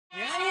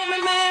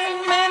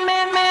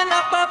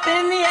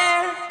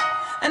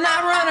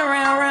I run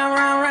around, round,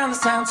 round, round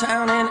this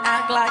town and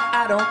act like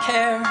I don't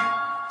care.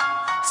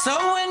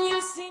 So when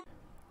you see...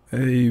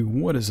 Hey,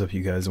 what is up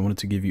you guys? I wanted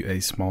to give you a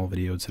small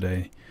video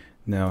today.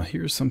 Now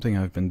here's something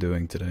I've been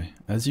doing today.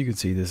 As you can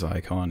see, this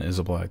icon is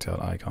a blacked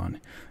out icon.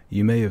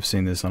 You may have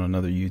seen this on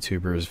another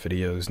YouTuber's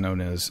videos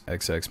known as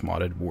XX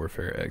Modded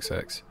Warfare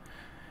XX.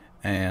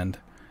 And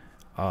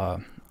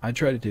I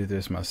tried to do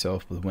this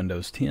myself with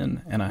Windows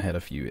 10 and I had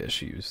a few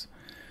issues.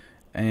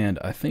 And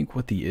I think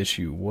what the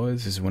issue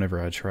was is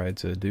whenever I tried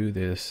to do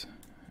this,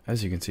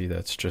 as you can see,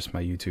 that's just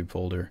my YouTube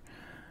folder.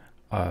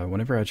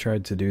 Whenever I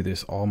tried to do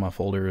this, all my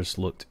folders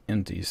looked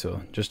empty.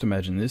 So just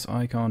imagine this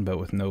icon but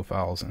with no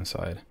files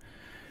inside.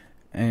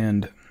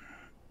 And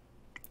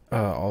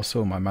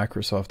also my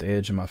Microsoft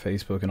Edge and my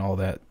Facebook and all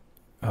that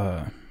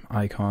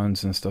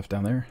icons and stuff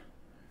down there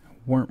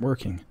weren't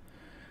working.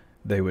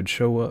 They would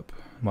show up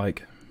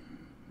like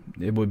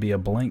it would be a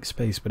blank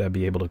space, but I'd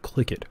be able to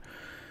click it.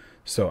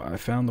 So I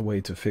found the way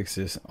to fix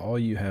this. All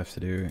you have to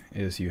do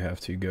is you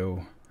have to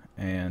go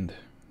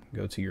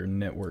to your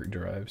network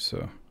drive.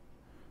 So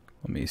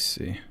let me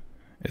see.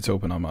 It's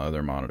open on my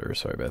other monitor.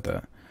 Sorry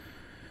about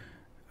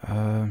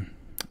that.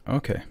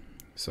 Okay.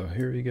 So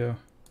here we go.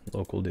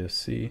 Local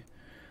disk C.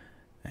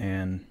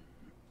 And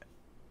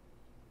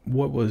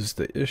what was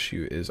the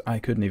issue is I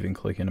couldn't even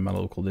click into my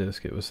local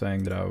disk. It was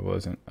saying that I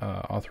wasn't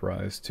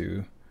authorized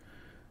to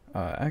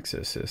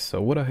access this.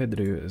 So what I had to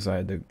do is I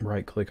had to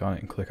right click on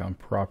it and click on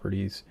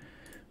properties,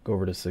 go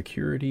over to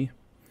security,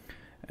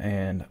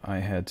 and I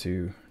had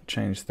to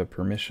change the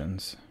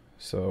permissions.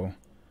 So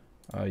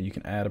you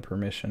can add a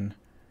permission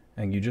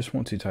and you just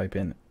want to type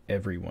in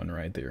everyone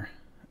right there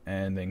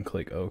and then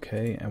click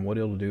OK, and what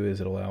it'll do is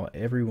it'll allow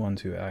everyone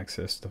to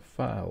access the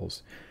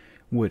files,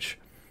 which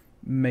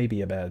may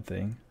be a bad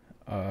thing,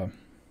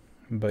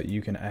 but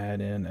you can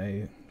add in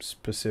a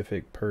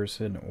specific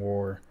person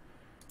or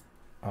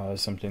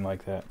something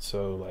like that.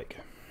 So like,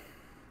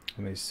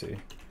 let me see,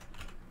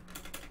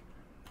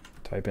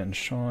 type in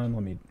Sean.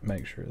 Let me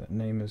make sure that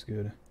name is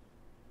good.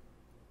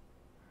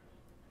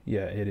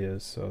 Yeah, it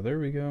is. So there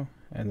we go.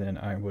 And then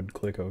I would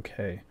click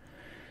OK,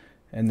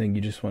 and then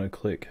you just want to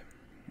click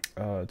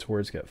to where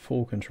it's got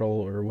full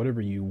control or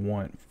whatever you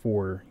want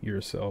for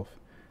yourself.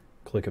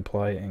 Click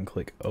apply and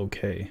click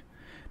OK.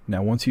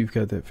 Now once you've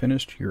got that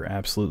finished, you're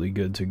absolutely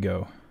good to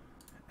go.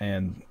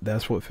 And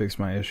that's what fixed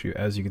my issue.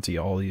 As you can see,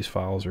 all these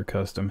files are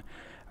custom.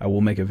 I will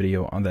make a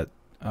video on that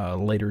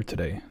later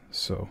today.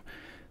 So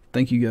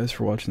thank you guys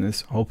for watching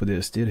this. I hope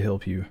this did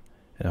help you,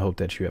 and I hope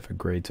that you have a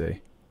great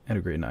day and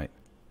a great night.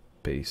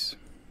 Peace.